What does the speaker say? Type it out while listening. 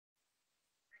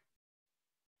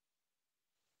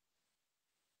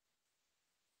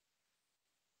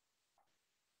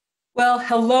Well,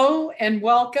 hello and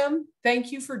welcome.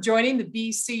 Thank you for joining the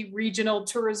BC Regional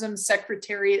Tourism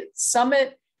Secretariat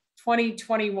Summit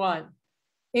 2021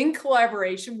 in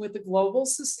collaboration with the Global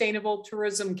Sustainable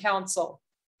Tourism Council.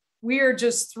 We are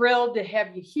just thrilled to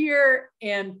have you here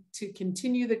and to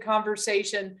continue the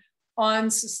conversation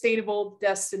on sustainable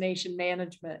destination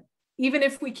management, even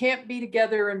if we can't be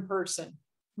together in person.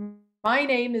 My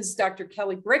name is Dr.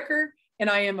 Kelly Bricker, and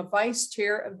I am a vice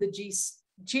chair of the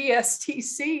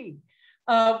GSTC.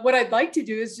 What I'd like to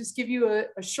do is just give you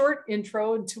a short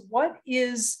intro into what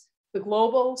is the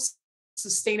Global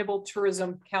Sustainable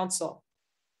Tourism Council.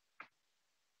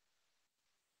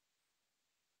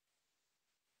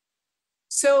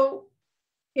 So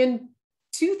in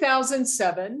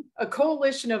 2007, a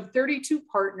coalition of 32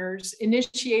 partners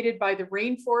initiated by the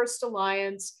Rainforest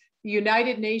Alliance, the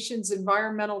United Nations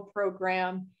Environmental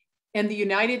Program, and the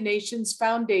United Nations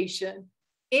Foundation,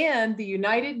 and the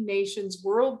United Nations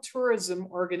World Tourism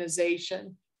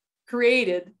Organization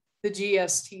created the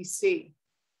GSTC.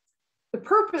 The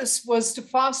purpose was to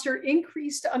foster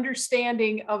increased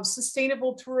understanding of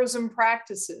sustainable tourism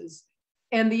practices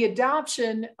and the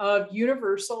adoption of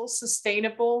universal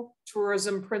sustainable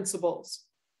tourism principles.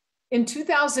 In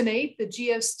 2008, the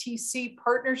GSTC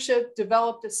partnership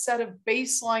developed a set of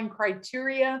baseline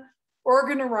criteria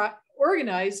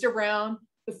organized around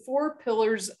the 4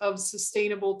 pillars of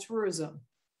sustainable tourism,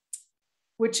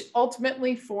 which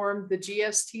ultimately formed the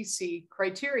GSTC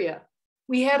criteria.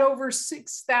 We had over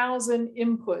 6,000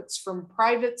 inputs from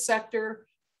private sector,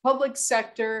 public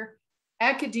sector,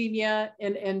 academia,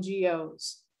 and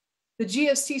NGOs. The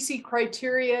GSTC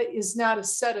criteria is not a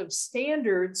set of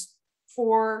standards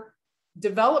for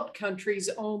developed countries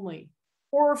only,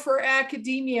 or for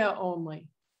academia only.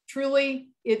 Truly,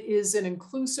 it is an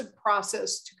inclusive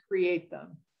process to create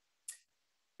them.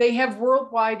 They have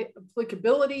worldwide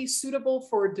applicability suitable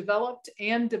for developed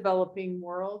and developing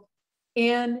world,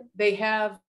 and they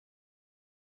have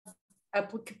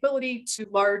applicability to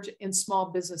large and small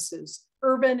businesses,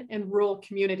 urban and rural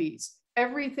communities.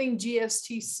 Everything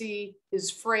GSTC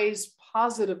is phrased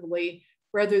positively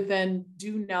rather than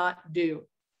do not do.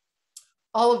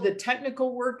 All of the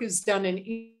technical work is done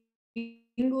in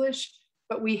English,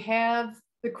 but we have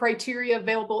the criteria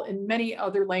available in many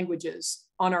other languages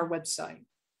on our website.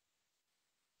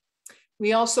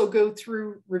 We also go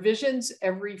through revisions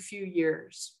every few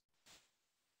years.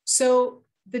 So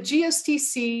the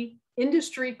GSTC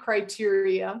industry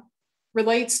criteria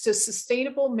relates to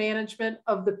sustainable management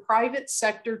of the private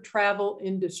sector travel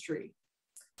industry.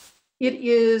 It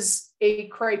is a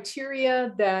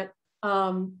criteria that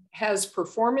has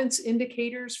performance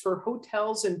indicators for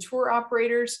hotels and tour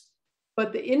operators,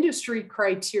 but the industry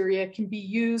criteria can be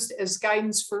used as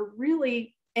guidance for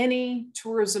really any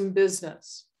tourism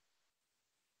business.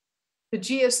 The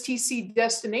GSTC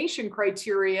destination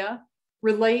criteria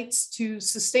relates to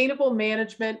sustainable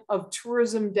management of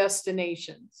tourism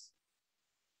destinations.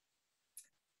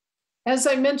 As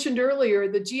I mentioned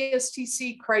earlier, the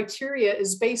GSTC criteria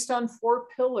is based on 4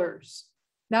 pillars,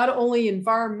 not only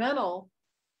environmental,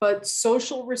 but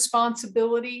social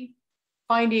responsibility,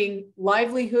 finding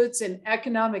livelihoods and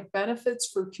economic benefits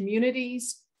for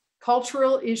communities,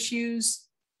 cultural issues,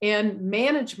 and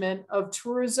management of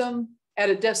tourism at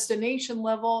a destination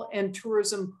level and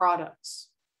tourism products.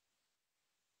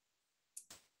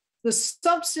 The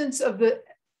substance of the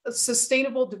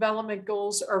Sustainable Development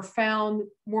Goals are found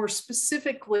more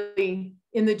specifically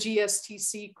in the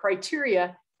GSTC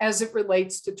criteria as it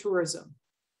relates to tourism.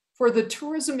 For the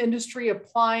tourism industry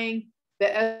applying the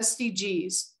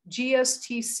SDGs,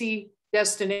 GSTC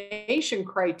destination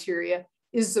criteria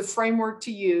is the framework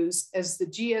to use, as the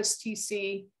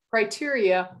GSTC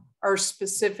criteria are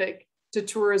specific to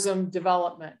tourism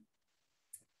development.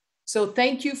 So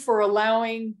thank you for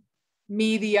allowing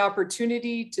me the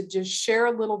opportunity to just share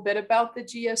a little bit about the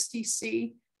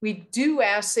GSTC. We do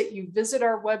ask that you visit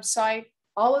our website.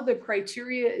 All of the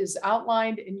criteria is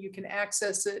outlined and you can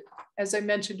access it, as I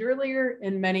mentioned earlier,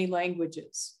 in many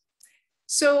languages.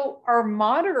 So our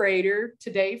moderator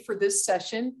today for this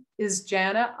session is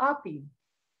Jana Api,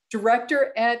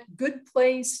 director at Good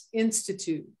Place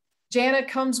Institute. Jana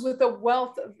comes with a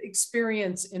wealth of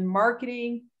experience in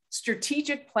marketing,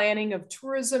 strategic planning of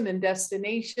tourism and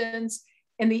destinations,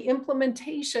 and the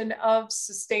implementation of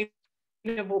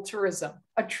sustainable tourism,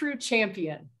 a true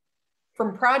champion.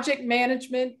 From project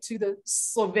management to the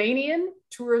Slovenian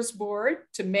Tourist Board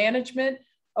to management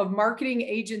of marketing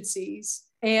agencies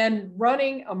and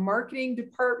running a marketing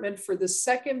department for the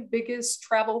 2nd biggest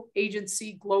travel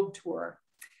agency, Globe Tour,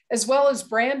 as well as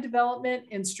brand development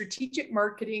and strategic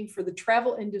marketing for the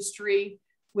travel industry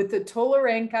with the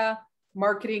Tolorenka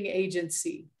marketing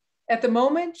agency. At the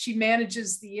moment, she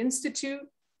manages the Institute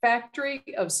Factory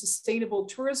of Sustainable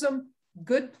Tourism,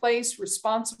 Good Place,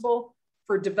 responsible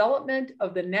for development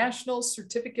of the National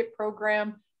Certificate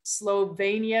Program,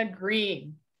 Slovenia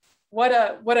Green. What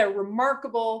a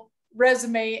remarkable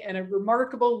resume and a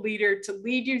remarkable leader to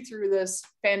lead you through this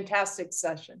fantastic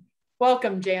session.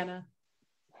 Welcome, Jana.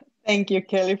 Thank you,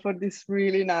 Kelly, for this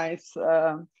really nice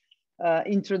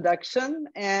introduction.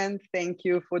 And thank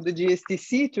you for the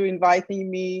GSTC to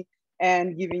inviting me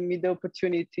and giving me the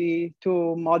opportunity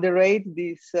to moderate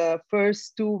these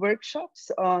first two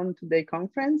workshops on today's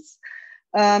conference.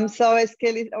 So as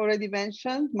Kelly already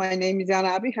mentioned, my name is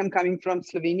Jana Abih. I'm coming from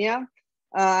Slovenia.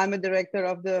 I'm a director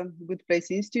of the Good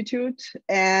Place Institute.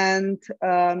 And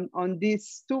on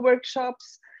these two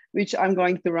workshops, which I'm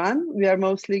going to run, we are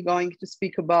mostly going to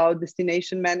speak about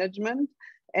destination management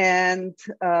and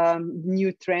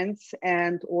new trends,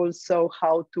 and also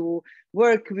how to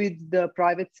work with the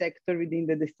private sector within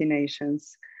the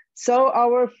destinations. So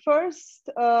our first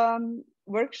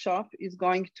workshop is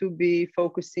going to be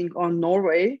focusing on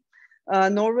Norway.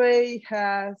 Norway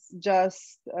has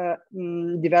just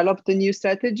developed a new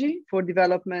strategy for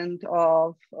development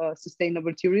of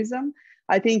sustainable tourism.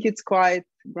 I think it's quite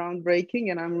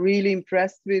groundbreaking, and I'm really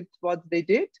impressed with what they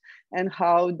did and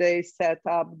how they set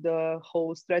up the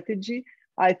whole strategy.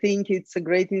 I think it's a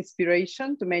great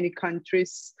inspiration to many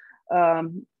countries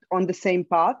on the same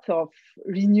path of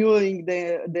renewing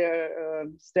their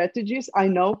strategies. I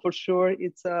know for sure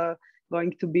it's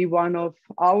going to be one of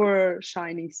our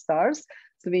shining stars.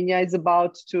 Slovenia is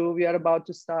we are about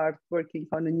to start working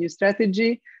on a new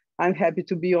strategy. I'm happy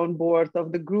to be on board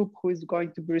of the group who is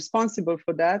going to be responsible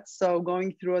for that. So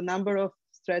going through a number of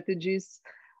strategies,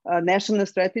 national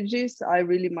strategies, I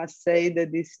really must say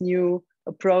that this new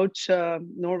approach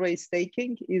Norway is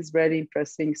taking is very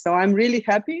impressive. So I'm really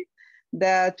happy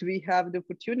that we have the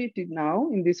opportunity now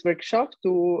in this workshop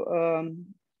to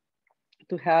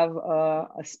have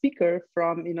a speaker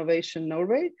from Innovation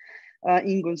Norway,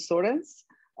 Ingunn Sørnes.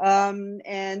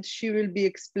 And she will be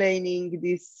explaining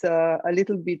this a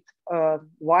little bit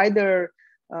wider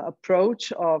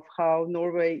approach of how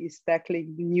Norway is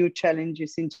tackling new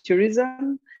challenges in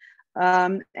tourism.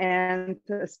 And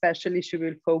especially she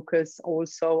will focus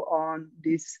also on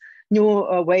this new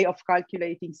way of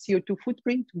calculating CO2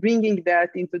 footprint, bringing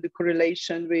that into the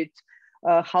correlation with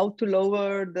how to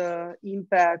lower the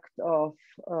impact on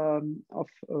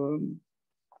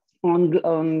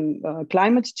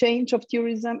climate change of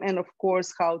tourism, and of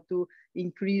course how to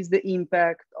increase the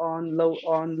impact on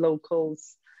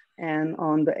locals and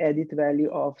on the added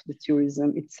value of the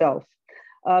tourism itself.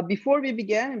 Before we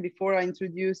begin and before I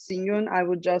introduce Ingunn, I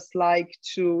would just like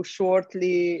to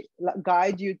shortly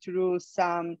guide you through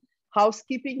some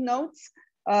housekeeping notes.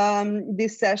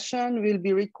 This session will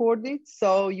be recorded,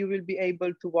 so you will be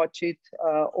able to watch it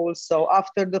also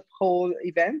after the whole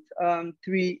event,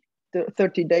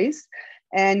 30 days,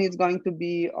 and it's going to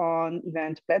be on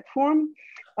event platform.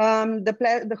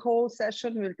 The whole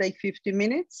session will take 50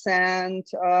 minutes, and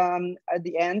at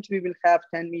the end we will have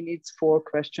 10 minutes for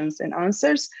questions and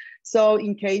answers. So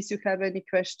in case you have any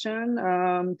question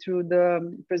through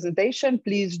the presentation,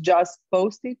 please just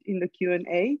post it in the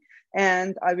Q&A,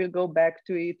 and I will go back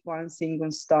to it once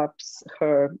Ingunn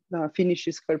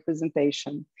finishes her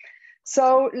presentation.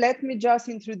 So let me just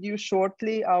introduce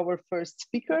shortly our first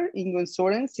speaker, Ingunn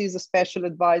Sørnes. She's a special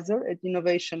advisor at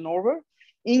Innovation Norway.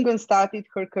 Ingunn started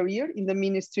her career in the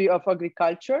Ministry of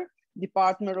Agriculture,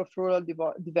 Department of Rural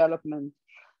Development.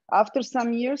 After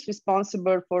some years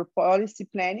responsible for policy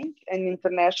planning and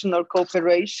international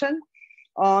cooperation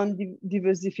on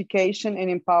diversification and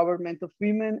empowerment of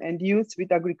women and youth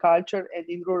with agriculture and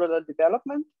in rural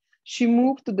development, she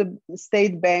moved to the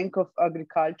State Bank of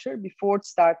Agriculture before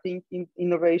starting in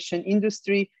Innovation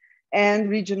Industry and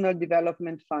Regional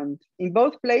Development Fund. In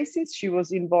both places, she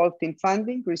was involved in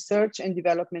funding, research, and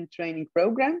development training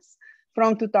programs.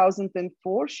 From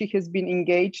 2004, she has been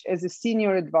engaged as a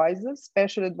senior advisor,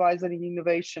 special advisor in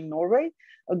Innovation Norway,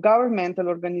 a governmental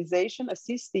organization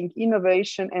assisting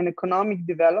innovation and economic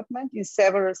development in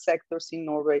several sectors in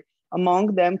Norway,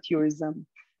 among them tourism.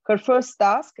 Her first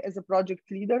task as a project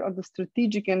leader on the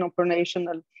strategic and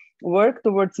operational work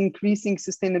towards increasing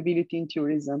sustainability in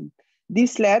tourism.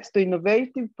 This led to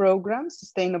innovative programs,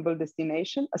 Sustainable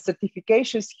Destination, a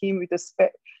certification scheme with a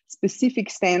specific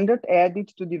standard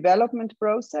added to development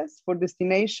process for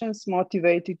destinations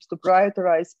motivated to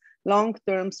prioritize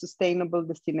long-term sustainable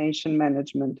destination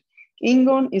management.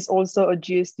 Ingunn is also a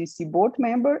GSTC board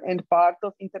member and part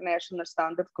of International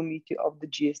Standard Committee of the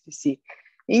GSTC.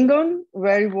 Ingunn,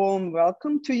 very warm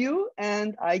welcome to you,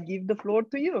 and I give the floor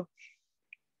to you.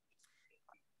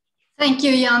 Thank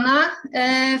you,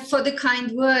 Jana, for the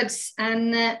kind words,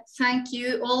 and thank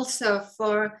you also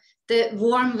for the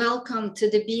warm welcome to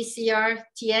the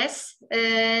BCRTS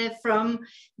from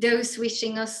those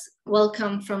wishing us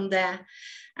welcome from there.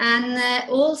 And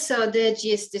also the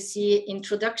GSTC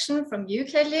introduction from you,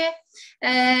 Kelly.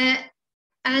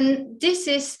 And this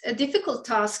is a difficult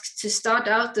task to start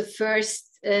out the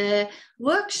first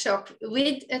workshop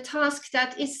with a task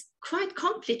that is quite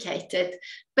complicated,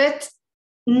 but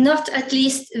not at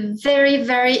least very,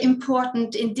 very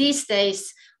important in these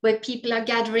days where people are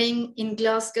gathering in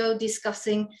Glasgow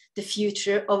discussing the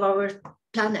future of our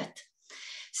planet.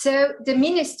 So the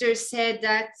minister said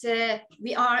that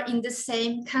we are in the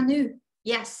same canoe.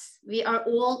 Yes, we are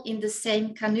all in the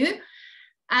same canoe.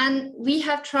 And we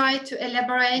have tried to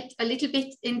elaborate a little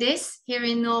bit in this here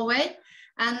in Norway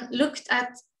and looked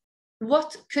at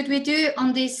what could we do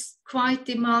on these quite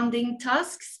demanding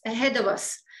tasks ahead of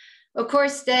us. Of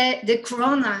course, the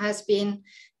corona has been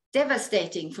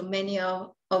devastating for many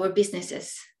of our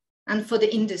businesses and for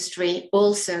the industry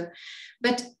also.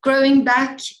 But growing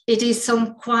back, it is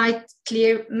some quite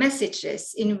clear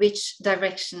messages in which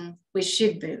direction we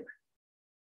should move.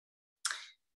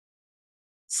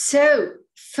 So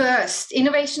first,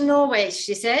 Innovation Norway,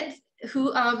 she said.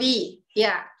 Who are we?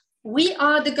 Yeah, we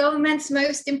are the government's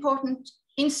most important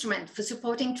instrument for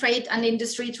supporting trade and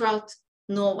industry throughout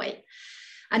Norway.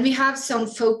 And we have some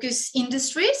focus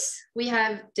industries. We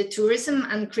have the tourism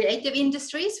and creative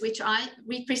industries, which I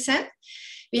represent.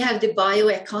 We have the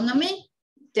bioeconomy,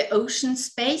 the ocean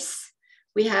space.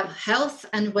 We have health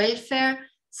and welfare,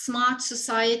 smart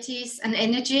societies and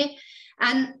energy.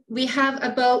 And we have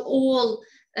above all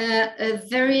a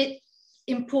very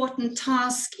important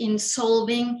task in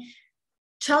solving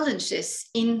challenges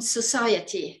in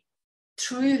society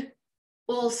through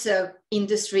also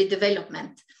industry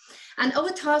development. And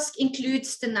our task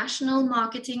includes the national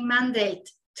marketing mandate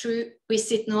through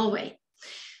Visit Norway.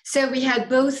 So we have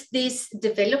both this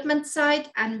development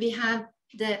side and we have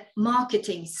the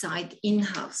marketing side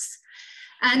in-house.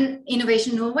 And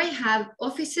Innovation Norway have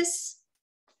offices,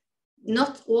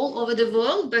 not all over the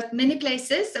world, but many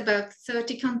places, about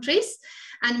 30 countries.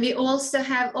 And we also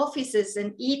have offices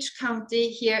in each county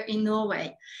here in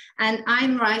Norway. And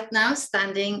I'm right now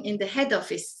standing in the head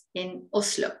office in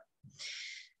Oslo.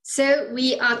 So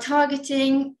we are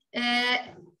targeting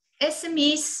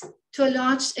SMEs to a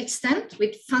large extent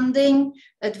with funding,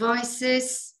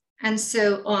 advices, and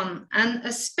so on. And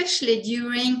especially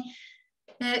during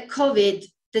COVID,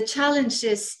 the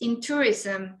challenges in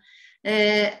tourism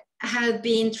have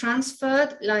been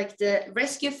transferred, like the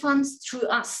rescue funds, through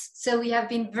us. So we have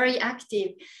been very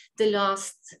active the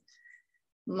last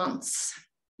months.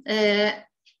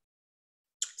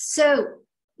 So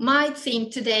my theme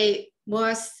today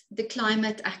was the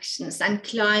climate actions and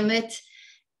climate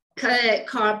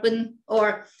carbon,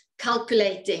 or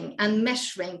calculating and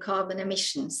measuring carbon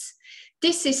emissions.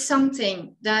 This is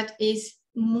something that is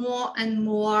more and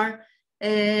more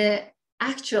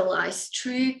actualized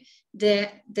through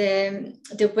the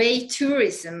way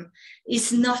tourism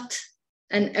is not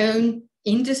an own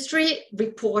industry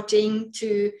reporting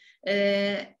to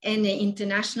any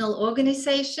international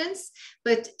organizations,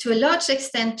 but to a large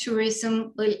extent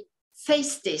tourism will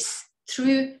face this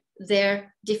through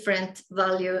their different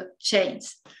value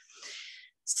chains.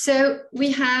 So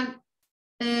we have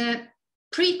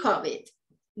pre-COVID,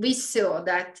 we saw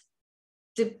that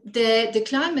the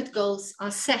climate goals are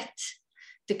set.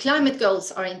 The climate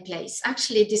goals are in place,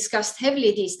 actually discussed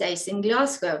heavily these days in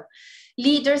Glasgow.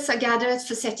 Leaders are gathered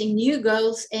for setting new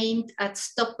goals aimed at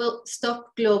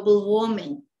stop global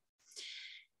warming.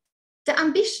 The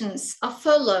ambitions are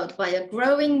followed by a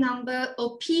growing number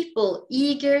of people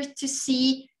eager to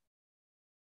see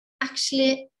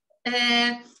actually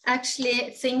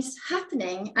things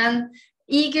happening and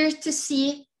eager to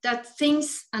see that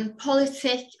things and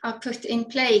politics are put in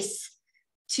place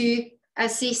to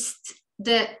assist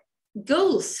the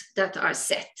goals that are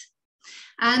set.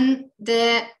 And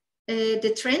the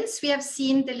trends we have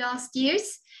seen the last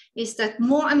years is that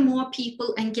more and more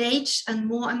people engage and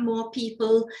more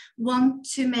people want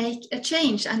to make a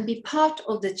change and be part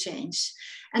of the change.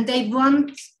 And they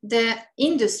want the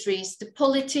industries, the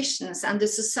politicians and the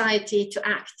society to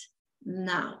act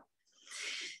now.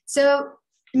 So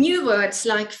new words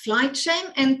like flight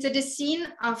shame enter the scene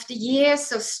after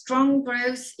years of strong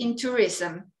growth in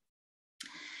tourism.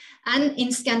 And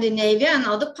in Scandinavia and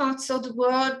other parts of the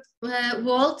world,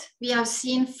 we have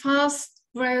seen fast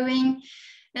growing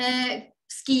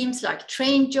schemes like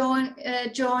train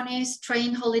journeys,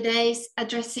 train holidays,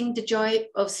 addressing the joy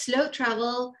of slow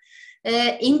travel,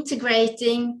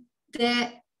 integrating the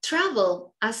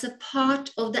travel as a part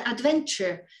of the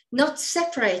adventure, not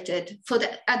separated for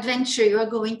the adventure you are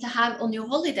going to have on your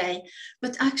holiday,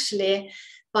 but actually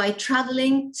by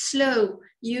traveling slow,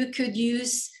 you could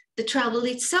use the travel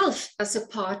itself as a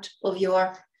part of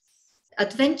your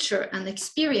adventure and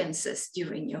experiences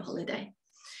during your holiday.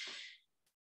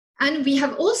 And we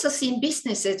have also seen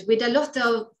businesses with a lot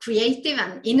of creative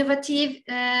and innovative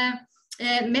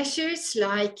measures,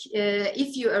 like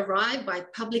if you arrive by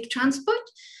public transport,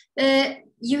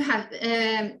 you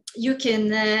can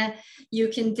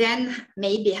then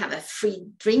maybe have a free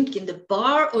drink in the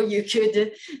bar, or you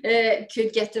could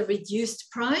get a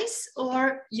reduced price,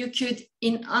 or you could,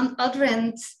 on other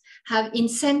ends, have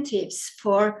incentives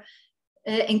for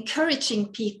encouraging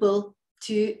people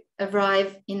to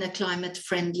arrive in a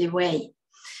climate-friendly way.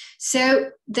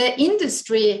 So the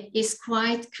industry is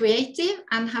quite creative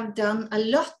and have done a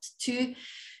lot to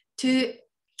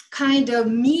kind of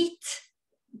meet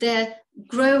the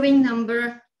growing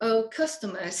number of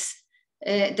customers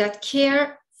that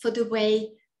care for the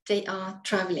way they are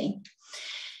traveling.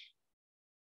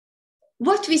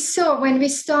 What we saw when we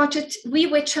started, we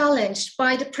were challenged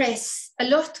by the press a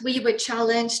lot. We were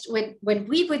challenged when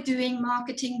we were doing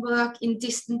marketing work in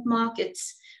distant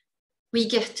markets. We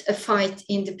get a fight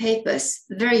in the papers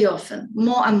very often,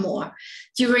 more and more,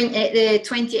 during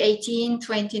 2018,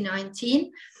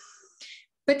 2019.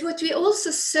 But what we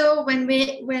also saw when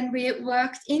we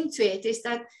worked into it is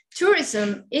that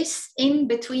tourism is in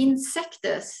between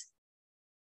sectors.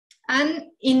 And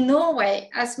in Norway,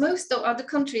 as most of other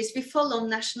countries, we follow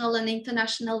national and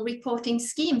international reporting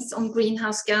schemes on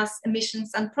greenhouse gas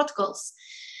emissions and protocols.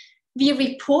 We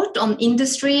report on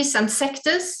industries and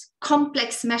sectors,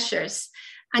 complex measures,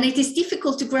 and it is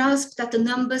difficult to grasp that the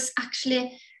numbers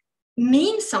actually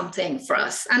mean something for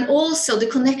us, and also the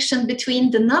connection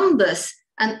between the numbers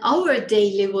and our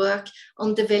daily work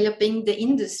on developing the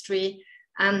industry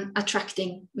and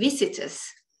attracting visitors.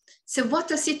 So what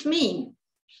does it mean?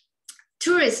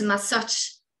 Tourism as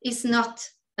such is not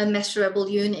a measurable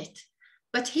unit,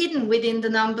 but hidden within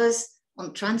the numbers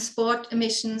on transport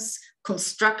emissions,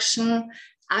 construction,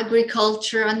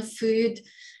 agriculture and food,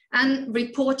 and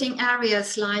reporting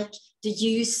areas like the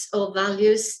use of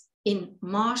values in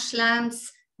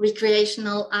marshlands,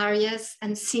 recreational areas,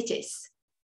 and cities.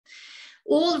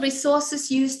 All resources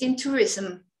used in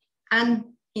tourism and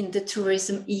in the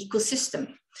tourism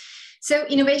ecosystem. So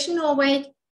Innovation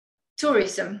Norway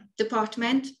Tourism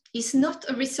Department is not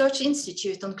a research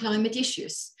institute on climate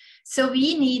issues. So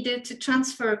we needed to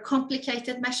transfer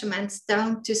complicated measurements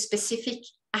down to specific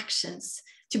actions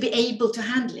to be able to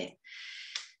handle it.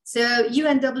 So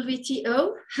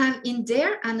UNWTO have in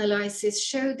their analysis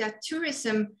showed that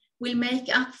tourism will make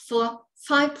up for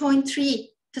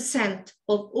 5.3%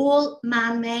 of all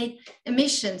man-made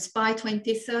emissions by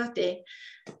 2030,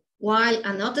 while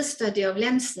another study of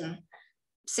Lensen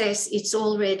says it's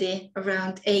already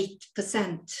around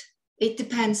 8%. It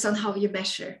depends on how you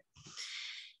measure.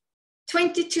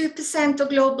 22% of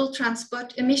global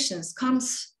transport emissions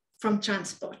comes from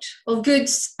transport of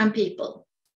goods and people.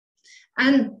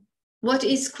 And what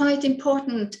is quite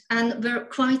important, and were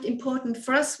quite important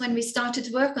for us when we started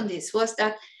to work on this, was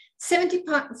that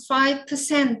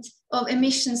 75% of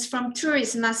emissions from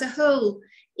tourism as a whole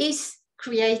is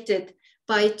created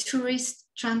by tourist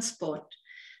transport.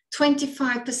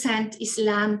 25% is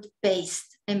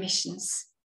land-based emissions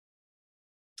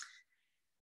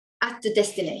at the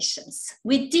destinations.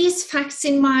 With these facts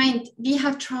in mind, we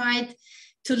have tried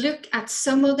to look at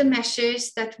some of the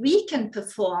measures that we can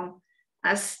perform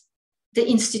as the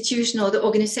institution or the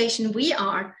organization we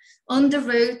are on the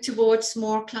road towards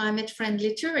more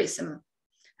climate-friendly tourism.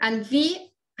 And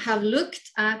we have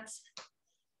looked at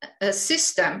a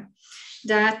system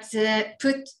that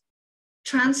put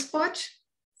transport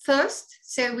first.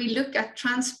 So we look at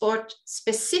transport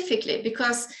specifically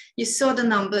because you saw the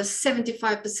numbers,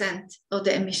 75% of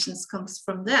the emissions comes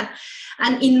from there.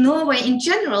 And in Norway in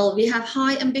general, we have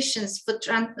high ambitions for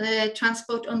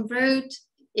transport on road,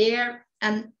 air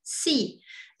and sea,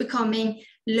 becoming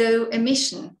low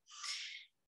emission.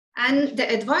 And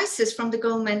the advices from the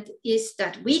government is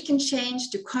that we can change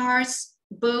to cars,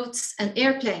 boats and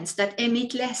airplanes that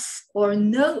emit less or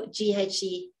no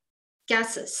GHG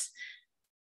gases.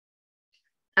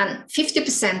 And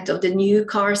 50% of the new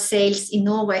car sales in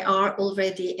Norway are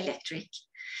already electric.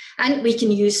 And we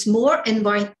can use more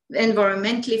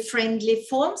environmentally friendly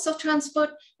forms of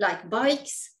transport like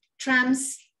bikes,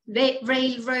 trams,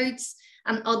 railroads,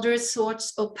 and other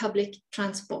sorts of public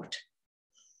transport.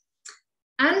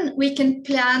 And we can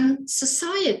plan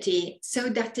society so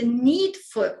that the need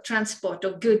for transport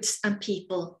of goods and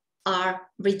people are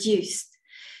reduced.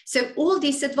 So all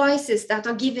these advices that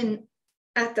are given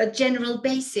at a general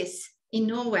basis in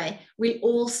Norway will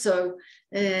also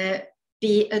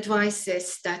be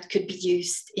advices that could be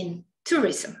used in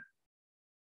tourism.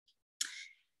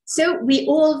 So we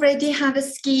already have a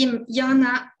scheme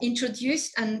Jana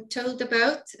introduced and told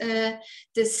about,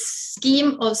 the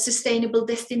scheme of sustainable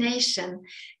destination.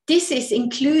 This is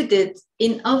included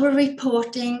in our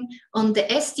reporting on the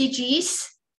SDGs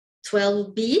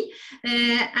 12B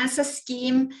as a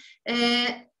scheme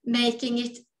making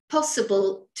it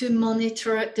possible to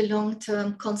monitor the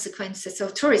long-term consequences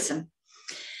of tourism.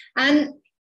 And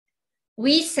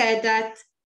we said that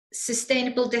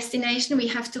sustainable destination, we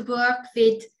have to work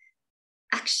with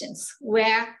actions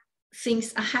where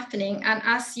things are happening. And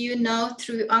as you know,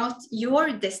 throughout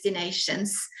your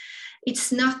destinations,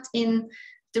 it's not in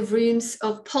the rooms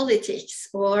of politics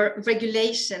or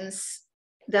regulations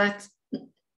that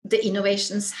the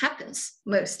innovations happens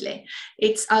mostly.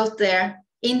 It's out there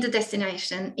in the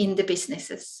destination, in the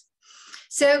businesses.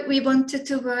 So we wanted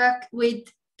to work with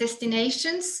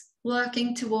destinations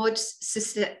working towards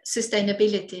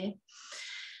sustainability.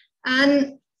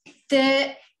 And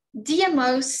the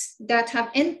DMOs that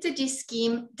have entered this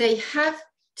scheme, they have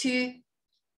to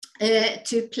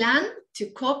plan, to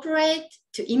cooperate,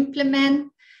 to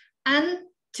implement, and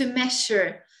to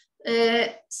measure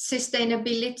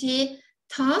sustainability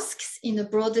tasks in a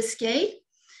broader scale.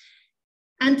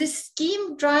 And the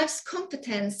scheme drives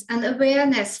competence and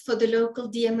awareness for the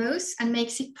local DMOs and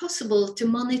makes it possible to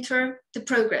monitor the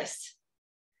progress.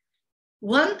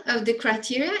 One of the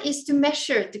criteria is to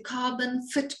measure the carbon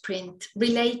footprint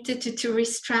related to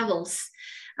tourist travels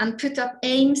and put up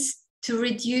aims to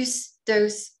reduce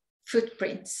those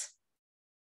footprints.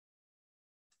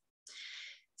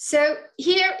 So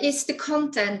here is the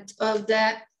content of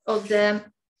the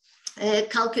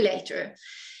calculator.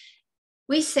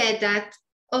 We said that,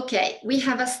 okay, we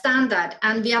have a standard,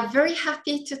 and we are very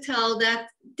happy to tell that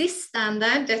this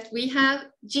standard that we have,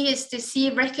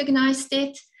 GSTC recognized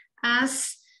it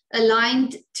as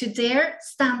aligned to their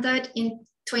standard in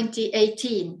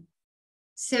 2018.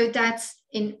 So that's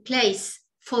in place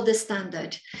for the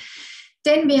standard.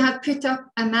 Then we have put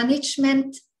up a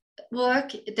management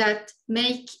work that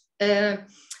make a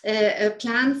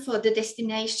plan for the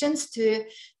destinations to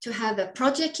have a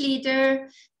project leader.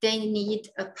 They need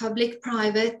a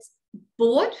public-private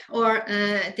board, or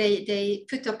they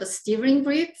put up a steering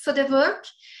group for the work.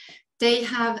 They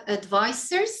have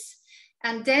advisors.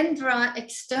 And then there are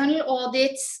external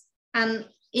audits, and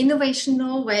Innovation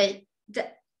Norway, the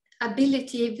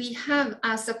ability we have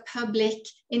as a public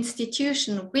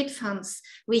institution with funds,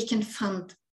 we can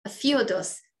fund a few of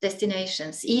those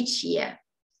destinations each year.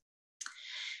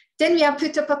 Then we have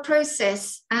put up a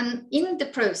process, and in the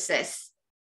process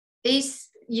is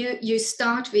you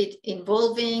start with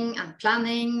involving and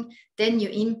planning, then you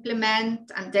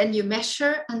implement, and then you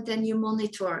measure, and then you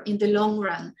monitor in the long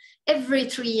run. Every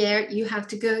 3 years, you have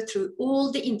to go through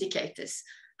all the indicators,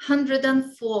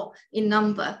 104 in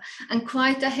number, and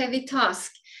quite a heavy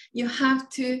task. You have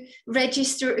to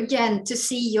register again to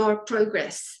see your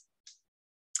progress.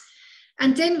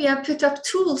 And then we have put up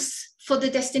tools for the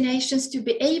destinations to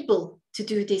be able to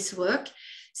do this work.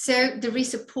 So there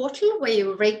is a portal where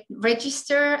you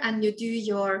register and you do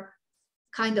your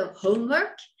kind of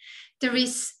homework. There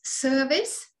is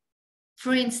service,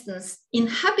 for instance,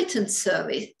 inhabitant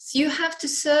survey. So you have to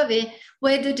survey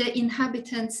whether the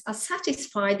inhabitants are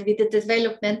satisfied with the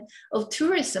development of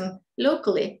tourism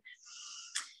locally.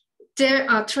 There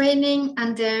are training,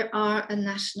 and there are a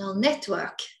national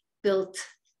network built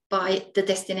by the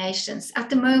destinations. At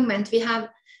the moment, we have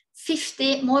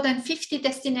more than 50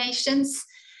 destinations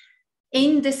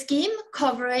in the scheme,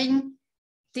 covering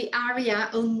the area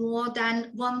of more than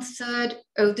 1/3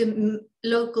 of the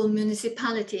local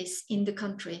municipalities in the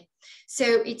country. So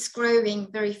it's growing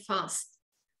very fast.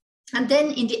 And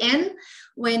then in the end,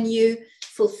 when you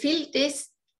fulfill this,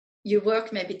 you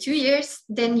work maybe 2 years,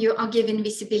 then you are given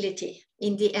visibility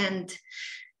in the end,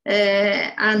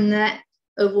 and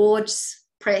awards,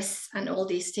 press, and all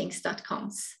these things that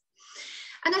comes.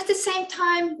 And at the same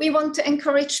time, we want to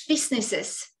encourage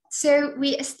businesses. So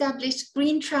we established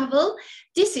green travel.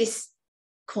 This is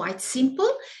quite simple.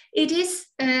 It is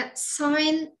a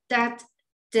sign that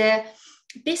the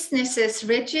businesses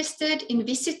registered in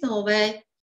Visit Norway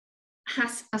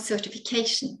has a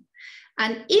certification.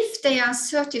 And if they are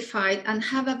certified and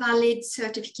have a valid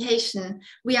certification,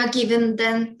 we are given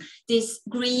then this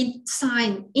green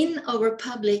sign in our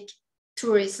public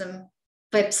tourism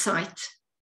website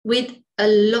with a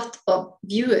lot of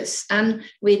viewers and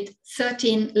with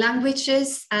 13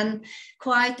 languages and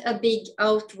quite a big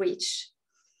outreach.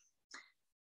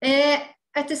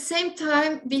 At the same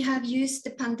time, we have used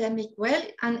the pandemic well,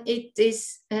 and it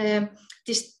is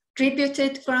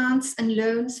distributed grants and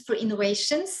loans for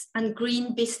innovations and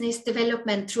green business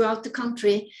development throughout the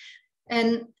country.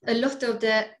 And a lot of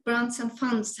the grants and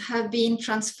funds have been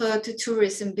transferred to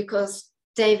tourism because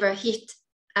they were hit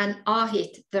and are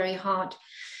hit very hard.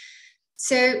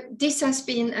 So this has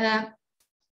been a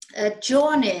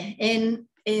journey in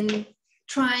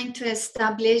trying to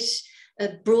establish a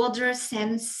broader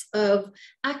sense of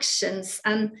actions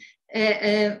and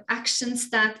actions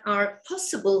that are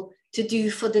possible to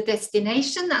do for the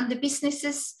destination and the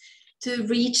businesses to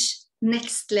reach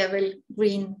next level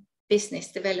green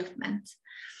business development.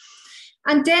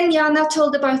 And then Jana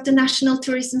told about the National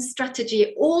Tourism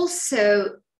Strategy,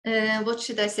 also, what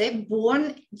should I say,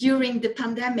 born during the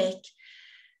pandemic.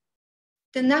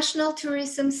 The National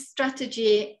Tourism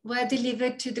Strategy were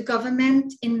delivered to the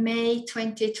government in May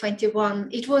 2021.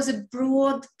 It was a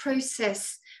broad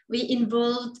process. We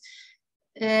involved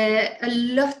a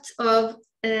lot of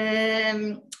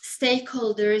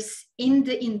stakeholders in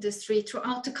the industry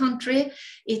throughout the country.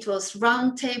 It was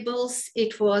roundtables,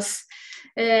 it was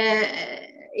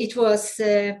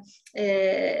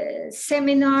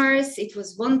seminars, it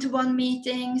was one-to-one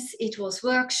meetings, it was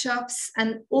workshops,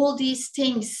 and all these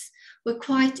things were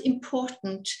quite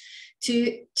important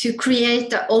to create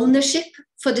the ownership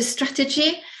for the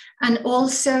strategy and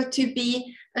also to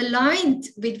be aligned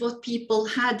with what people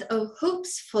had of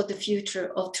hopes for the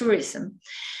future of tourism.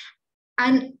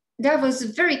 And there was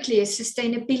very clear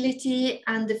sustainability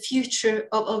and the future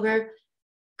of our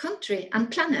country and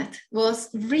planet was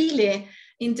really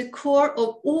in the core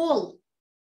of all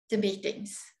the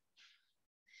meetings.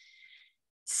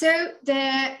 So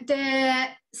the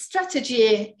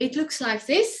strategy, it looks like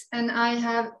this, and I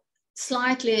have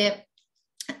slightly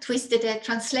twisted a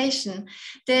translation.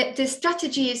 The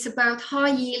strategy is about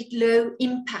high yield, low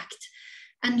impact,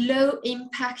 and low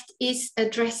impact is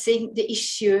addressing the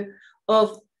issue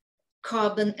of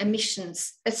carbon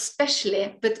emissions,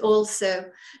 especially, but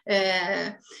also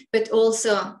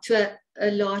to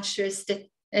a larger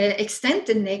extent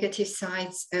the negative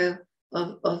sides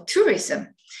of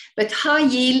tourism. But high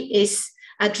yield is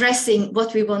addressing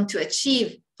what we want to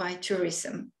achieve by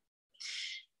tourism.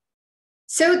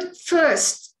 So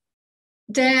first,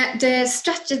 the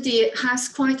strategy has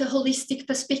quite a holistic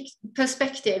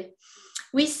perspective.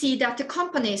 We see that the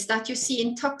companies that you see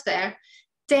in top there,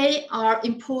 they are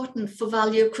important for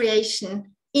value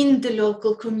creation in the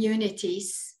local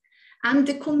communities. And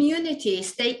the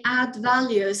communities, they add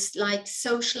values like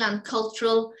social and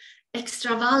cultural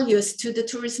extra values to the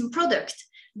tourism product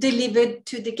delivered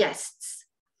to the guests.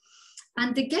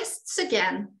 And the guests,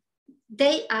 again,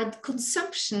 they add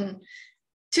consumption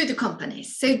to the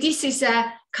companies. So this is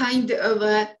a kind of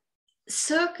a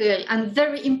circle and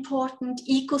very important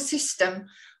ecosystem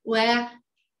where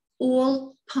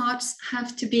all parts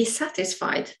have to be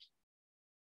satisfied.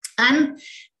 And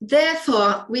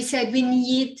therefore, we said we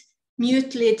need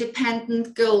mutually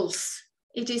dependent goals.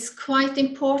 It is quite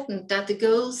important that the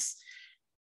goals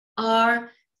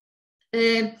are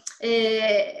the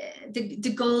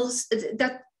goals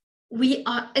that we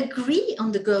agree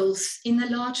on the goals in a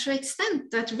larger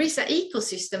extent, that there is an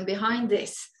ecosystem behind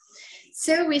this.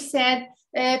 So we said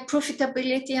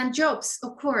profitability and jobs,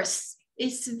 of course,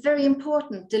 is very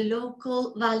important, the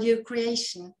local value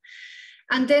creation.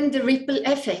 And then the ripple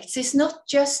effects is not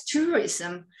just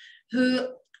tourism who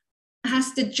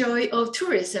has the joy of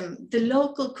tourism, the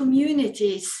local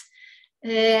communities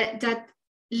that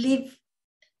live,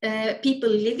 people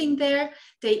living there,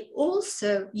 they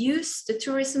also use the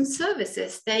tourism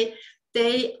services.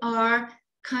 They are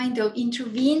kind of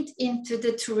intervened into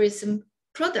the tourism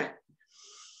product.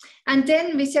 And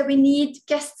then we said we need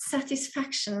guest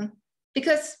satisfaction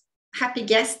because happy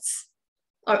guests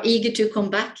are eager to come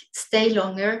back, stay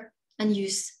longer, and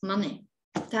use money.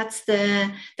 That's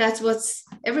what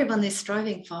everyone is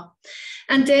striving for.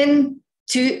 And then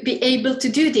to be able to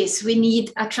do this, we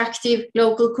need attractive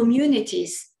local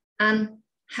communities and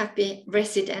happy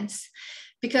residents.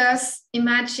 Because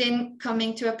imagine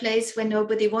coming to a place where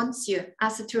nobody wants you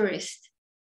as a tourist.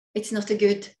 It's not a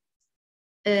good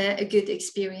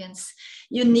experience.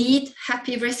 You need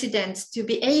happy residents to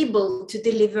be able to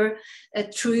deliver a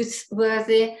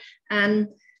truthworthy and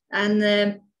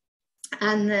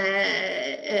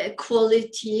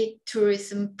quality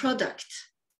tourism product.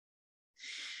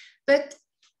 But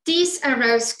these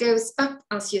arrows goes up,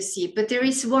 as you see, but there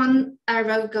is one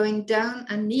arrow going down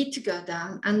and need to go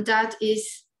down, and that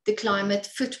is the climate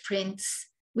footprints.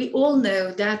 We all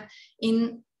know that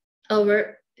in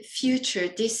our future,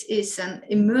 this is an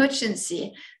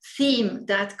emergency theme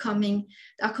that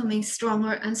are coming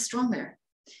stronger and stronger.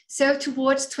 So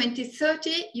towards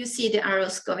 2030, you see the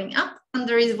arrows going up and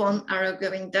there is one arrow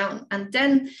going down. And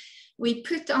then we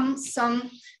put on some,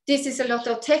 this is a lot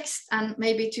of text and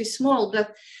maybe too small,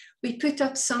 but we put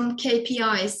up some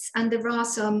KPIs and there are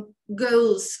some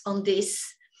goals on this.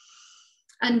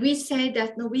 And we say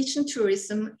that Norwegian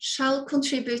tourism shall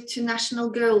contribute to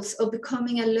national goals of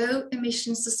becoming a low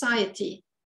emission society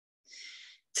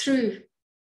through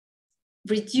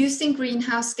reducing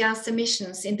greenhouse gas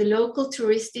emissions in the local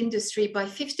tourist industry by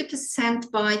 50%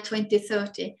 by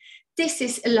 2030. This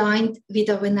is aligned with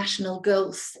our national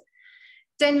goals.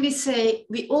 Then we say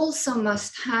we also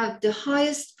must have the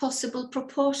highest possible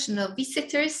proportion of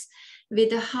visitors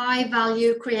with a high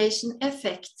value creation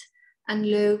effect and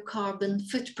low carbon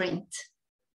footprint.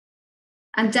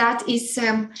 And that is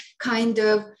some kind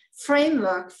of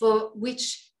framework for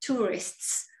which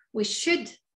tourists we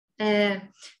should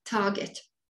target.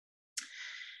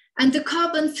 And the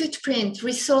carbon footprint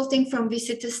resulting from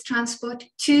visitors' transport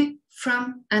to,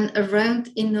 from, and around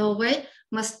in Norway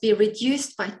must be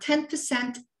reduced by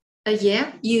 10% a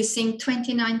year using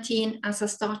 2019 as a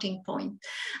starting point.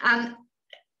 And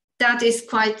that is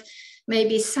quite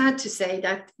maybe sad to say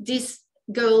that this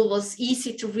goal was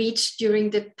easy to reach during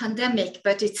the pandemic,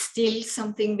 but it's still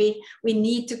something we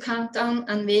need to count on,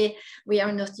 and we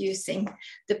are not using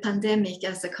the pandemic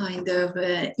as a kind of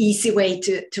easy way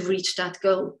to reach that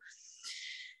goal.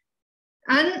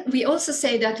 And we also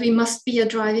say that we must be a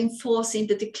driving force in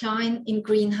the decline in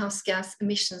greenhouse gas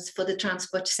emissions for the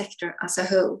transport sector as a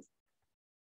whole.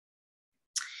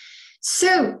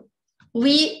 So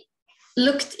we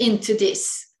looked into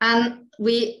this and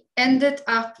we ended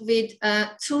up with a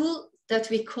tool that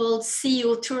we called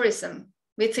CO Tourism.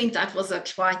 We think that was a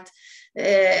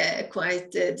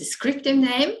quite descriptive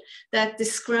name that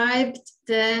described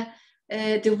the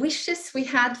wishes we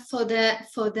had for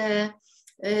the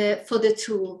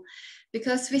tool,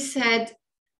 because we said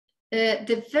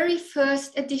the very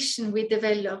first edition we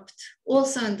developed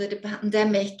also under the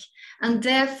pandemic, and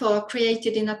therefore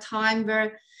created in a time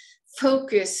where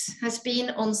focus has been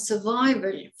on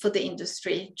survival for the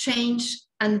industry, change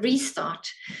and restart.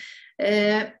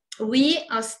 We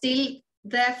are still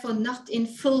therefore not in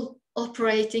full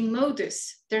operating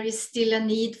modus. There is still a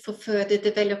need for further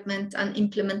development and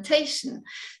implementation.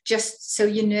 Just so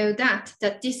you know that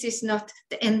this is not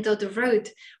the end of the road.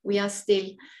 We are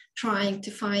still trying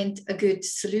to find a good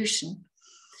solution.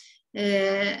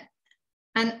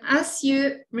 And as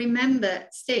you remember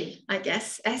still, I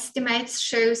guess, estimates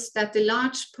shows that a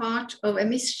large part of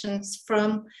emissions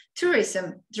from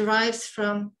tourism derives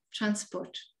from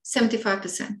transport,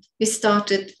 75%. We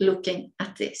started looking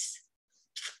at this.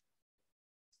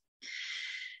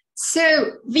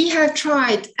 So we have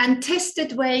tried and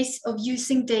tested ways of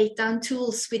using data and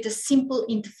tools with a simple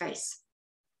interface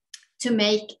to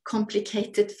make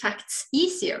complicated facts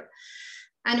easier.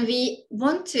 And we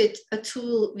wanted a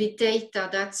tool with data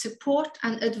that support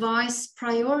and advise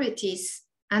priorities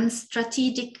and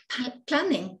strategic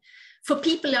planning for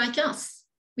people like us.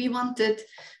 We wanted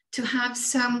to have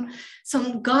some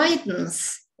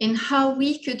guidance in how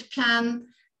we could plan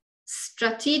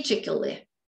strategically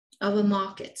our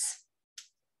markets.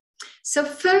 So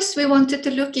first we wanted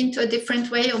to look into a different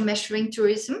way of measuring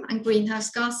tourism and greenhouse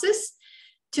gases,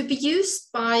 to be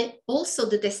used by also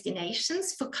the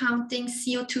destinations for counting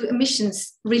CO2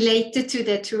 emissions related to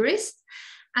their tourists,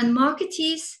 and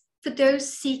marketees for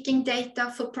those seeking data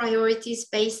for priorities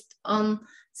based on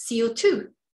CO2.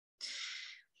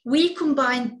 We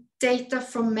combine data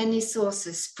from many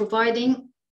sources provided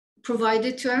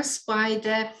to us by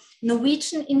the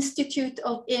Norwegian Institute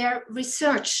of Air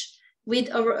Research with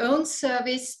our own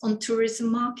service on tourism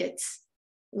markets,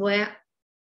 where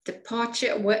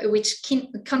departure, which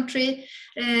country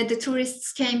the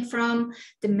tourists came from,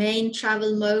 the main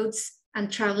travel modes,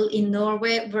 and travel in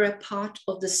Norway were a part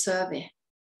of the survey.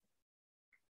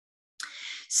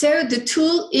 So the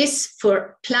tool is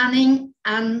for planning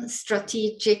and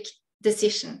strategic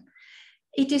decision.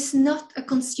 It is not a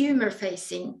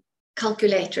consumer-facing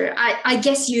calculator. I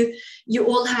guess you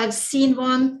all have seen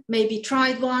one, maybe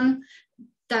tried one,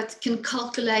 that can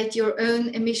calculate your own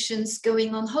emissions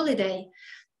going on holiday.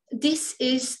 This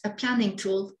is a planning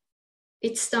tool.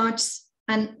 It starts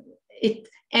and it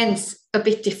ends a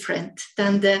bit different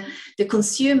than the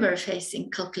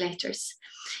consumer-facing calculators.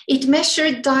 It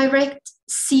measured direct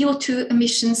CO2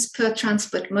 emissions per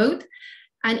transport mode,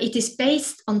 and it is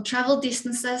based on travel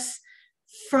distances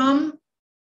from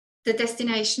the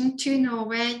destination to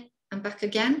Norway and back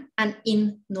again, and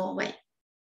in Norway.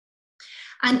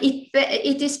 And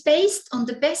it is based on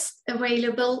the best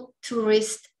available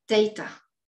tourist data.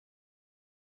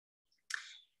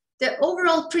 The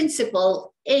overall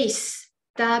principle is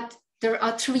that there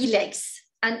are 3 legs,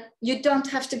 and you don't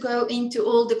have to go into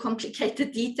all the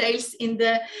complicated details in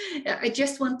the, I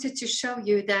just wanted to show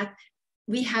you that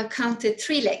we have counted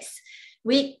 3 legs.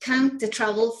 We count the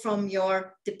travel from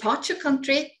your departure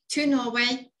country to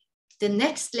Norway. The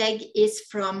next leg is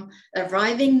from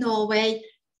arriving Norway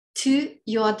to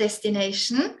your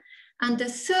destination. And the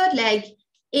third leg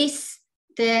is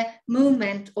the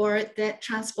movement or the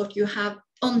transport you have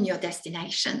on your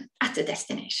destination, at the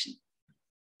destination.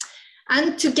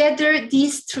 And together,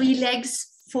 these 3 legs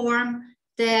form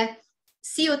the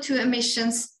CO2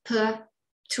 emissions per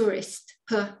tourist,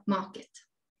 per market.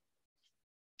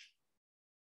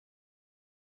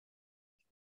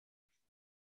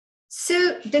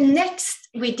 So the next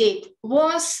we did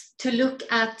was to look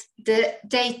at the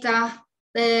data,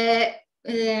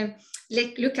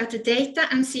 look at the data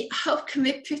and see how can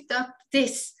we put up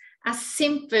this as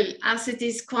simple as it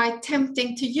is quite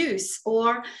tempting to use,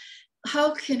 or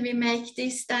how can we make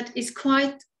this that is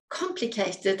quite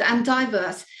complicated and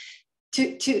diverse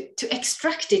to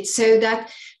extract it so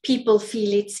that people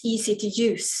feel it's easy to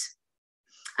use.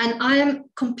 And I am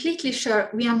completely sure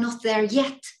we are not there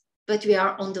yet, but we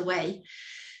are on the way.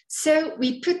 So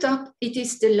we put up, it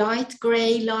is the light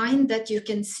gray line that you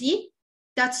can see.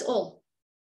 That's all.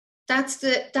 That's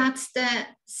the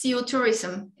CO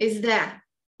tourism is there,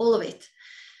 all of it.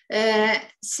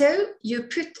 So you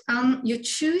put on, you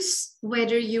choose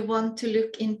whether you want to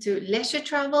look into leisure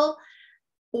travel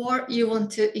or you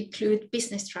want to include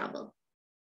business travel.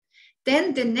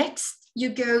 Then the next you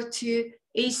go to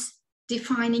is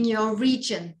defining your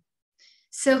region.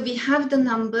 So we have the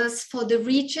numbers for the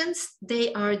regions,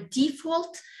 they are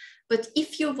default, but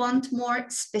if you want more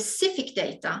specific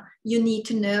data, you need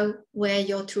to know where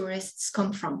your tourists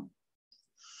come from.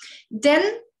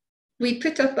 Then we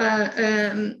put up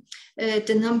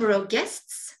the number of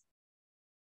guests.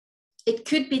 It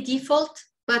could be default,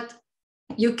 but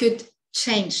you could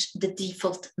change the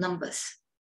default numbers.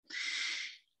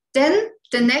 Then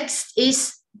the next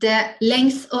is the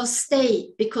length of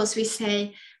stay, because we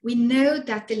say we know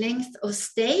that the length of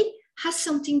stay has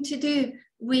something to do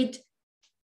with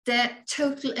the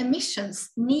total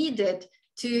emissions needed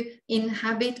to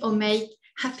inhabit or make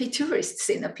happy tourists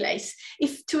in a place.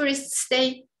 If tourists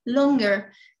stay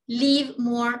longer, leave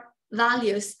more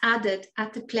values added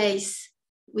at the place,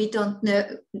 we don't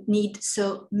need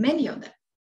so many of them.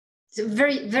 So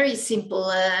very, very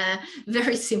simple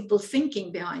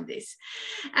thinking behind this.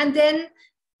 And then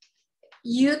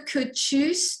you could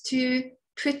choose to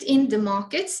put in the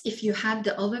markets. If you have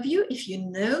the overview, if you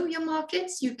know your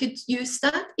markets, you could use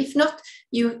that. If not,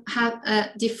 you have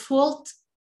a default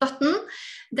button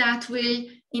that will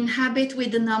inhabit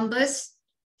with the numbers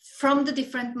from the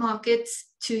different markets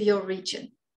to your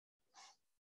region.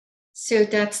 So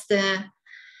that's the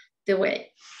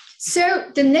way.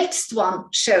 So the next one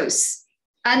shows,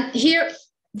 and here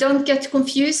don't get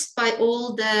confused by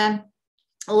all the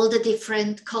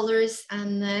different colors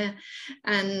and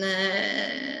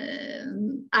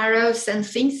arrows and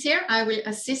things here. I will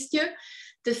assist you.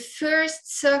 The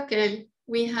first circle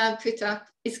we have put up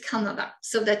is Canada,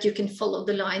 so that you can follow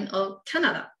the line of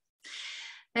Canada.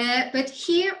 But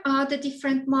here are the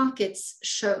different markets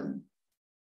shown.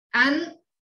 And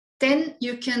then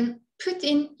you can put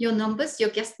in your numbers, your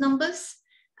guest numbers,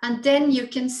 and then you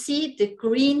can see the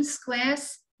green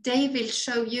squares. They will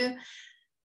show you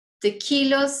the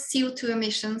kilos CO2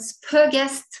 emissions per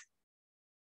guest.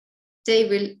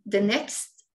 The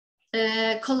next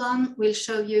column will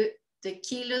show you the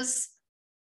kilos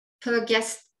per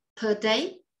guest per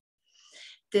day.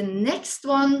 The next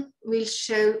one will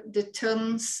show the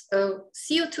tons of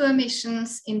CO2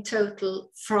 emissions in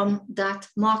total from that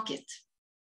market.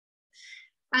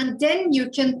 And then you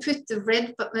can put the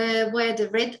red, where the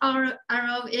red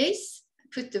arrow is,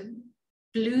 put the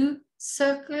blue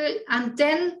circle, and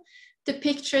then the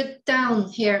picture down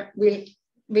here will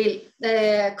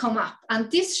come up.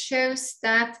 And this shows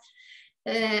that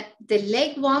the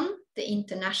leg 1, the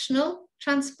international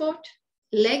transport,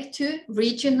 leg 2,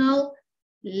 regional,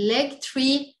 leg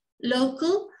 3,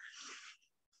 local,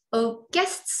 of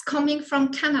guests coming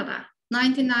from Canada,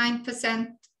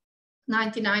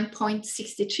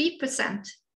 99.63%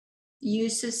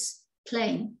 uses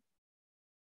plane.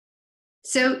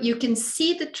 So you can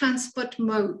see the transport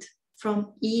mode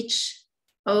from each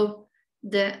of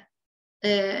the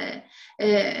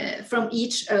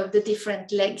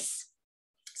different legs.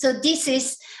 So this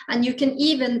is, and you can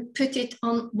even put it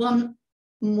on one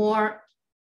more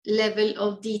level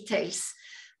of details.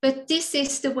 But this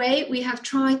is the way we have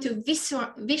tried to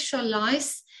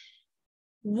visualize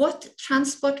what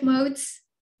transport modes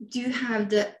do have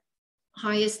the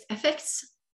highest effects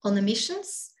on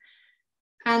emissions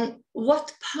and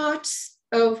what parts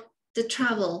of the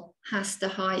travel has the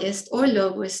highest or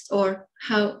lowest, or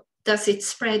how does it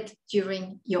spread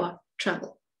during your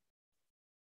travel.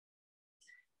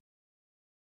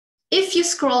 If you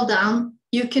scroll down,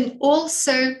 you can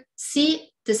also see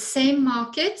the same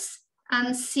markets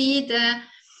and see the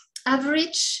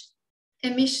average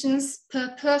emissions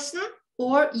per person,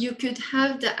 or you could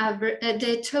have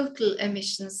the total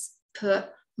emissions per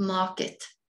market.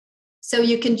 So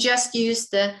you can just use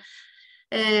the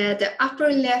upper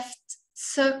left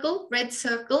circle, red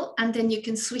circle, and then you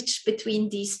can switch between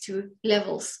these two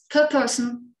levels, per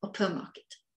person or per market.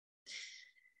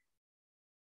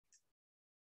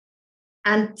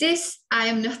 And this, I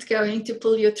am not going to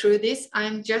pull you through this.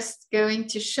 I'm just going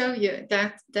to show you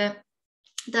that the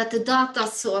data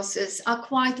sources are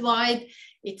quite wide.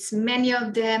 It's many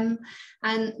of them,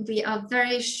 and we are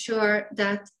very sure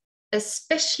that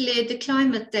especially the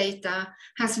climate data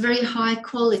has very high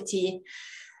quality.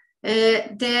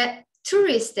 The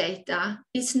tourist data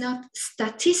is not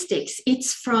statistics,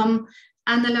 it's from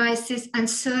analysis and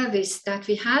surveys that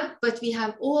we have, but we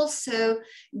have also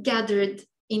gathered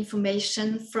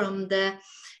information from the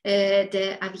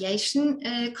aviation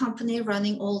company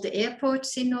running all the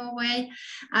airports in Norway,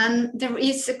 and there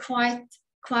is a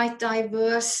quite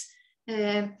diverse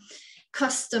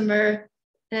customer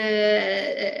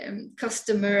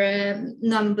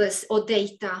numbers or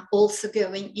data also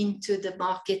going into the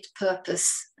market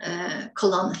purpose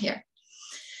column here.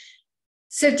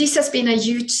 So this has been a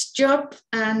huge job,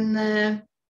 and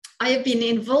I have been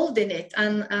involved in it,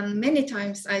 and many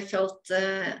times I felt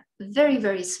very,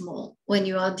 very small when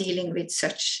you are dealing with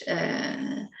such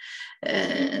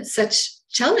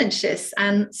challenges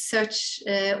and such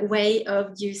a way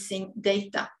of using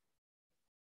data.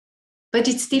 But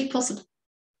it's still possible.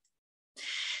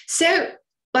 So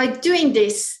by doing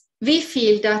this, we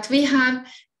feel that we have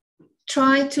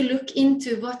tried to look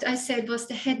into what I said was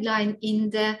the headline in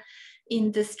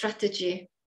the strategy,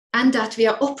 and that we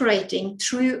are operating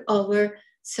through our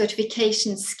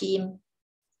certification scheme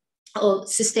of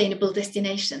sustainable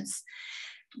destinations,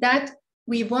 that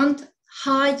we want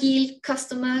high yield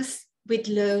customers with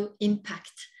low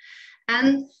impact.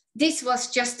 And this was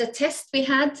just a test we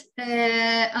had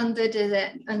under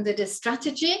the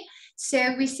strategy.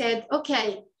 So we said,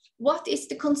 okay, what is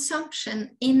the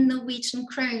consumption in Norwegian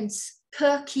crowns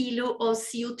per kilo of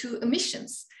CO2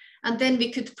 emissions? And then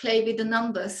we could play with the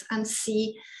numbers and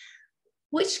see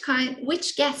which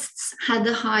guests had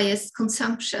the highest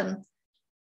consumption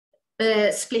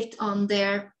split on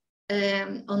their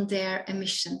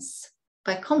emissions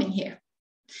by coming here.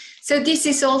 So this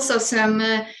is also some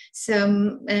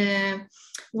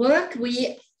work.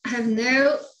 We have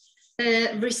now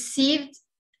received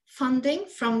funding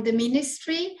from the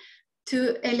ministry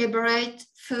to elaborate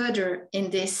further in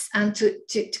this and to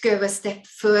go a step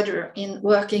further in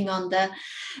working on the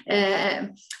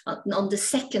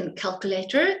second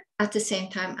calculator at the same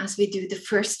time as we do the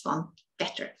first one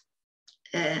better.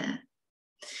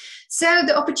 So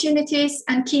the opportunities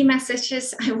and key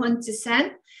messages I want to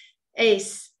send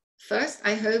is, first,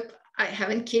 I hope I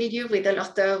haven't killed you with a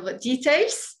lot of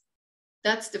details.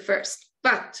 That's the first.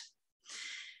 But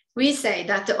we say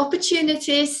that the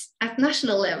opportunities at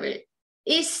national level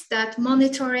is that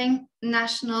monitoring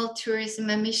national tourism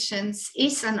emissions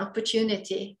is an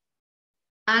opportunity.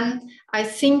 And I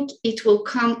think it will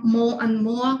come more and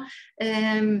more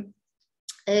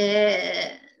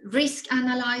risk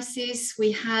analysis.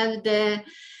 We have the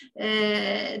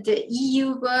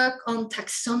EU work on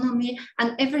taxonomy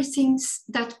and everything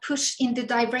that push in the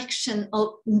direction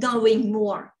of knowing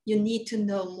more. You need to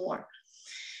know more.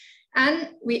 And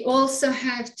we also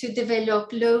have to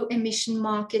develop low emission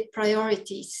market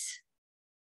priorities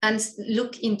and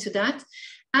look into that.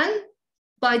 And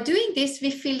by doing this,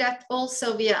 we feel that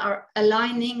also we are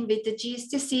aligning with the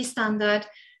GSTC standard,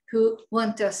 who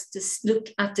want us to look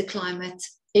at the climate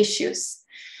issues.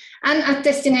 And at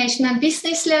destination and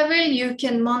business level, you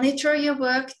can monitor your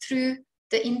work through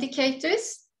the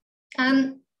indicators.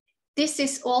 And this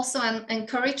is also an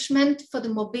encouragement for the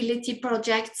mobility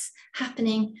projects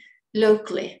happening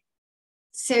locally,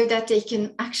 so that they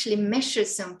can actually measure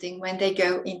something when they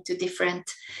go into different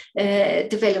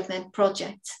development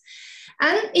projects.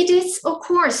 And it is, of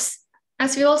course,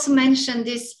 as we also mentioned,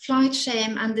 this flight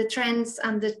shame and the trends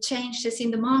and the changes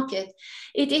in the market,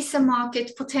 it is a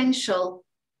market potential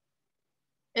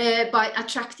by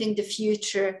attracting the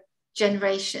future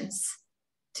generations.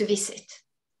 to visit.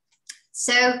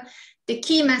 So the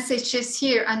key messages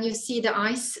here, and you see the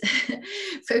ice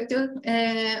photo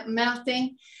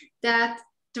melting, that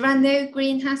there are no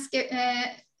greenhouse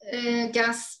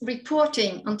gas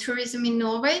reporting on tourism in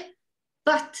Norway,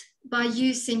 but by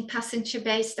using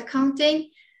passenger-based accounting,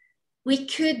 we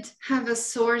could have a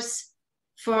source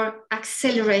for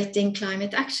accelerating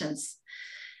climate actions.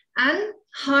 And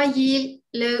high yield,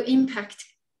 low impact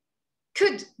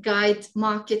could guide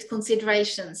market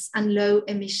considerations and low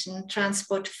emission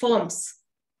transport forms.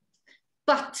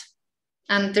 But,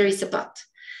 and there is a but,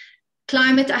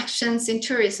 climate actions in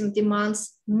tourism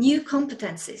demands new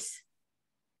competencies.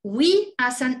 We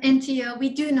as an NTO, we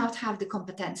do not have the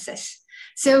competences.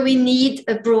 So we need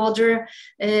a broader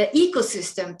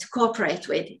ecosystem to cooperate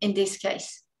with in this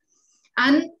case.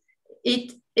 And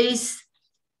it is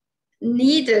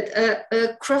needed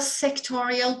a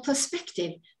cross-sectorial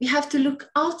perspective. We have to look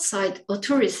outside of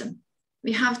tourism.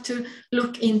 We have to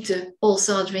look into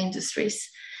also other industries.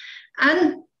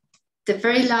 And the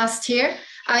very last here,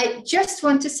 I just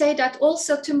want to say that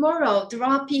also tomorrow there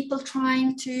are people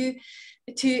trying to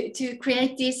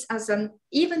create this as an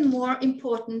even more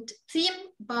important theme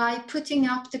by putting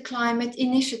up the climate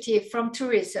initiative from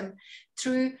tourism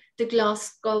through the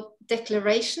Glasgow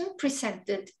Declaration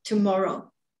presented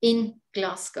tomorrow in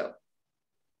Glasgow.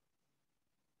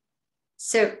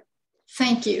 So,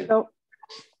 thank you. So,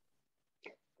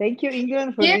 thank you,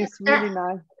 Ingunn, for this really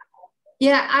nice.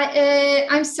 Yeah,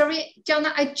 I'm sorry,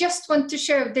 Jana, I just want to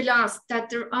show the last that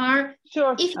there are...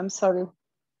 Sure, I'm sorry.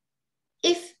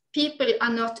 If people are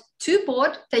not too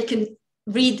bored, they can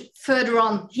read further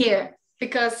on here,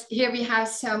 because here we have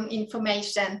some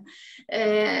information.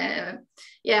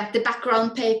 Yeah, the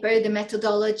background paper, the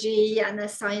methodology, and a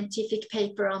scientific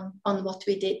paper on what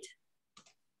we did.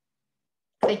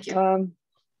 Thank you.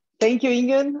 Thank you,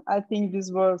 Ingunn. I think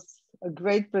this was a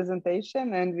great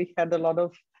presentation, and we had a lot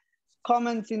of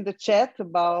comments in the chat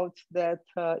about that.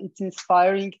 It's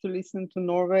inspiring to listen to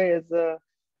Norway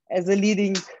as a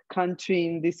leading country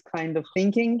in this kind of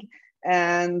thinking,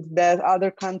 and that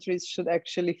other countries should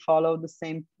actually follow the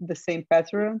same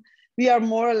pattern. We are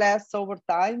more or less over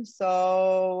time,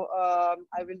 so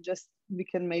we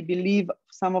can maybe leave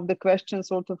some of the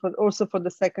questions also for the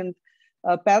second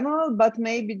panel, but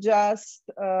maybe just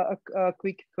a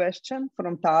quick question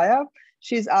from Taya.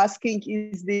 She's asking,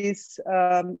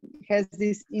 has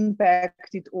this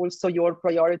impacted also your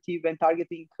priority when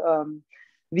targeting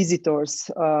visitors?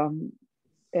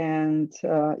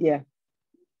 Yeah.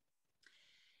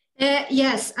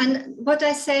 Yes, and what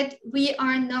I said, we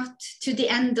are not to the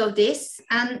end of this,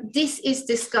 and this is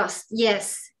discussed.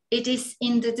 Yes, it is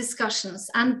in the discussions,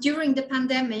 and during the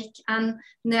pandemic, and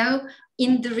now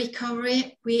in the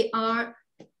recovery, we are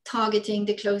targeting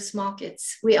the closed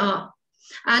markets. We are,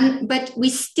 but we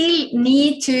still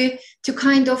need to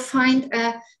kind of find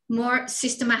a more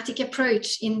systematic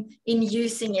approach in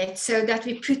using it, so that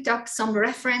we put up some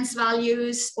reference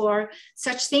values or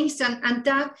such things, and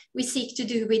that we seek to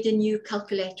do with the new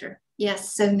calculator.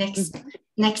 Yes, so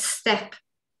next step.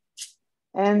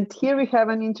 And here we have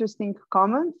an interesting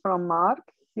comment from Mark.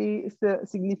 He is the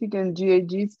significant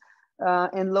GHGs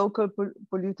and local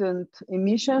pollutant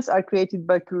emissions are created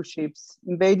by cruise ships.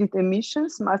 Embedded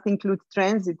emissions must include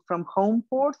transit from home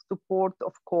port to port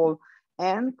of call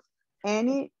and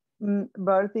any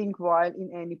berthing while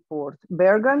in any port.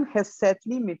 Bergen has set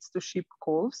limits to ship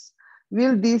calls.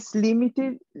 Will this limit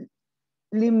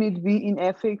be in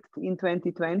effect in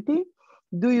 2020?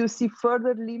 Do you see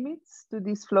further limits to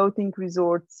these floating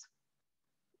resorts,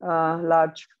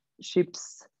 large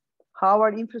ships? How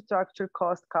are infrastructure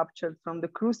costs captured from the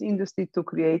cruise industry to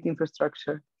create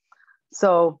infrastructure?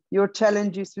 So your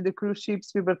challenges with the cruise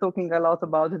ships, we were talking a lot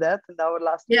about that in our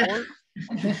last call.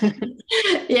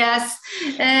 Yes,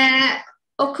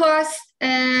 of course,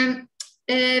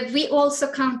 we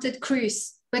also counted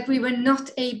cruise, but we were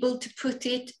not able to put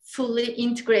it fully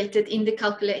integrated in the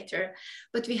calculator.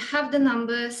 But we have the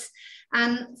numbers,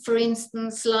 and for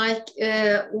instance, like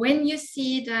when you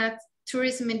see that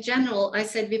tourism in general, I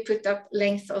said we put up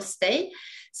length of stay,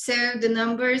 so the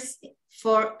numbers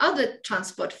for other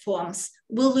transport forms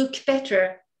will look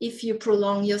better if you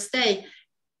prolong your stay.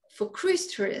 For cruise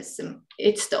tourism,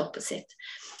 it's the opposite.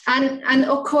 And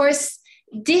of course,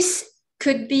 this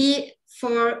could be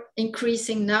for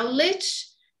increasing knowledge.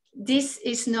 This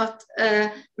is not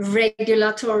a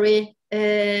regulatory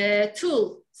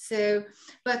tool. So,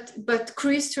 but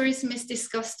cruise tourism is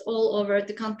discussed all over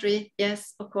the country.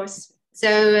 Yes, of course.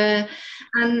 So,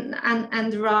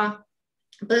 and there are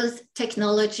both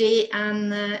technology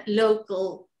and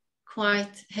local,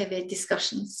 quite heavy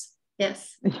discussions.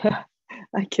 Yes. Yeah.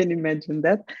 I can imagine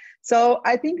that. So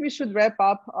I think we should wrap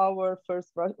up our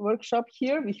first workshop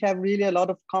here. We have really a lot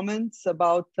of comments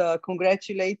about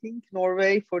congratulating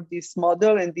Norway for this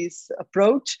model and this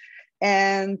approach.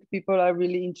 And people are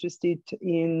really interested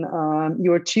in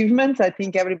your achievements. I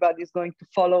think everybody is going to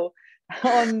follow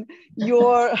on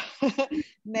your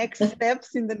next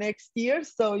steps in the next year.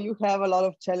 So you have a lot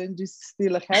of challenges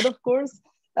still ahead, of course.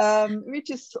 Which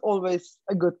is always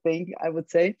a good thing, I would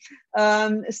say.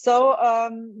 Dear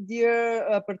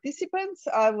participants,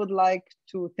 I would like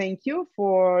to thank you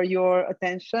for your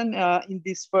attention in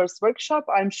this first workshop.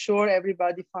 I'm sure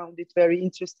everybody found it very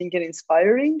interesting and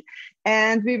inspiring.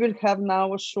 And we will have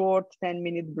now a short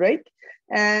 10-minute break.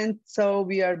 And so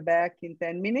we are back in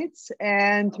 10 minutes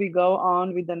and we go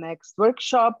on with the next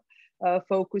workshop.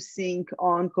 Focusing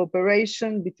on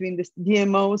cooperation between the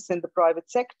DMOs and the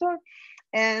private sector.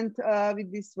 And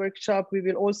with this workshop, we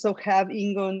will also have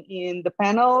Ingunn in the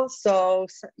panel. So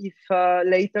if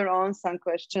later on some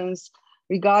questions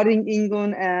regarding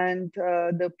Ingunn and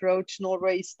the approach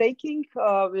Norway is taking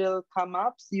will come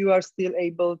up, you are still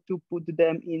able to put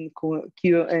them in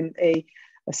Q&A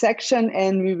section,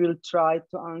 and we will try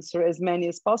to answer as many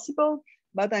as possible.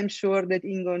 But I'm sure that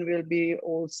Ingunn will be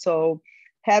also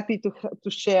happy to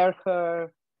share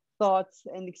her thoughts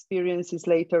and experiences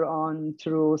later on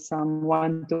through some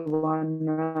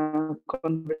one-to-one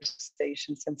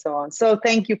conversations and so on. So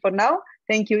thank you for now.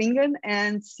 Thank you, Ingunn,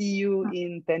 and see you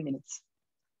in 10 minutes.